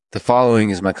The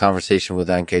following is my conversation with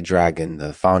Anca Dragan,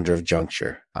 the founder of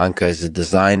Juncture. Anca is a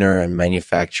designer and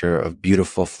manufacturer of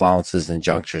beautiful flounces and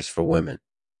junctures for women.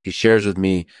 She shares with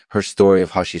me her story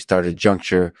of how she started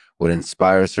Juncture, what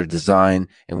inspires her design,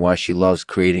 and why she loves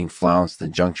creating flounced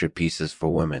and junctured pieces for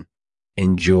women.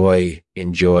 Enjoy.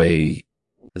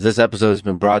 This episode has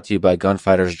been brought to you by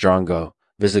Gunfighters Drongo.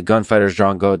 Visit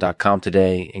gunfightersdrongo.com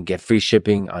today and get free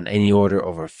shipping on any order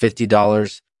over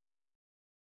 $50.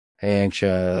 Hey,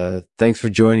 Anca, thanks for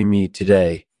joining me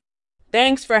today.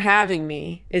 Thanks for having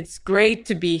me. It's great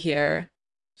to be here.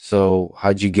 So,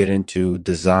 how'd you get into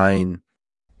design?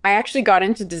 I actually got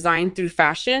into design through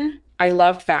fashion. I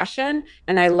loved fashion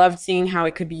and I loved seeing how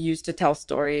it could be used to tell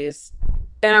stories.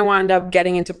 Then I wound up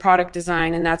getting into product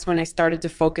design, and that's when I started to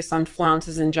focus on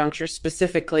flounces and junctures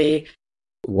specifically.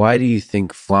 Why do you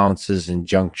think flounces and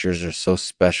junctures are so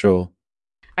special?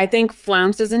 I think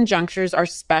flounces and junctures are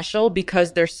special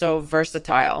because they're so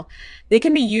versatile. They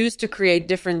can be used to create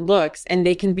different looks, and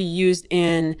they can be used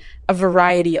in a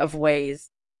variety of ways.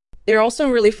 They're also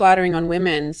really flattering on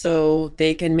women, so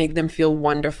they can make them feel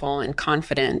wonderful and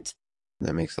confident.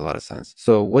 That makes a lot of sense.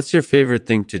 So, what's your favorite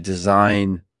thing to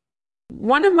design?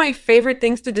 One of my favorite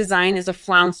things to design is a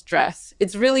flounced dress.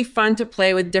 It's really fun to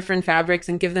play with different fabrics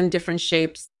and give them different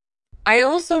shapes. I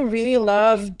also really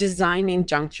love designing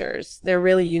junctures. They're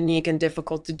really unique and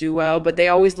difficult to do well, but they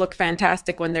always look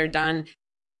fantastic when they're done.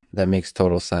 That makes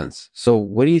total sense. So,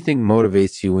 what do you think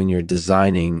motivates you when you're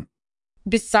designing?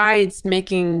 Besides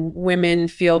making women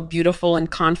feel beautiful and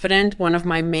confident, one of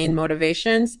my main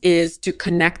motivations is to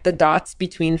connect the dots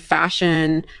between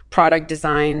fashion, product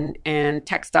design, and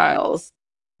textiles.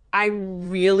 I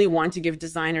really want to give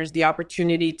designers the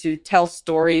opportunity to tell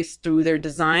stories through their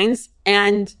designs.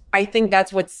 And I think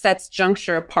that's what sets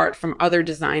Juncture apart from other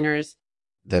designers.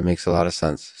 That makes a lot of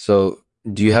sense. So,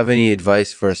 do you have any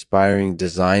advice for aspiring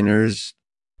designers?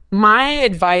 My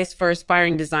advice for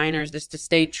aspiring designers is to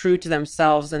stay true to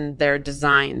themselves and their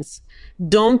designs.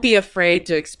 Don't be afraid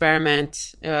to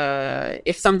experiment.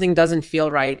 If something doesn't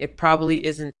feel right, it probably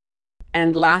isn't.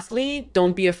 And lastly,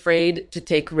 don't be afraid to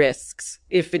take risks.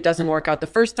 If it doesn't work out the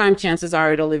first time, chances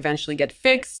are it'll eventually get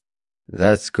fixed.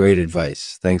 That's great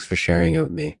advice. Thanks for sharing it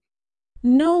with me.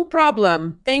 No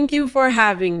problem. Thank you for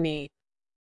having me.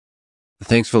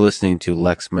 Thanks for listening to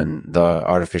Lexman, the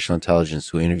artificial intelligence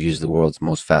who interviews the world's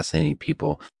most fascinating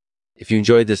people. If you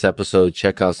enjoyed this episode,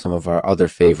 check out some of our other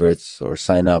favorites or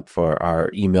sign up for our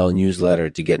email newsletter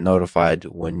to get notified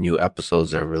when new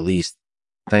episodes are released.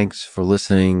 Thanks for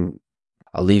listening.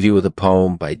 I'll leave you with a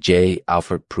poem by J.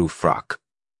 Alfred Prufrock.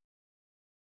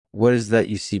 What is that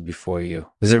you see before you?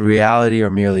 Is it reality or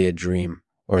merely a dream?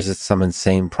 Or is it some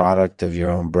insane product of your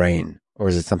own brain? Or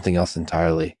is it something else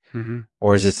entirely?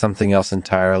 Or is it something else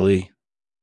entirely?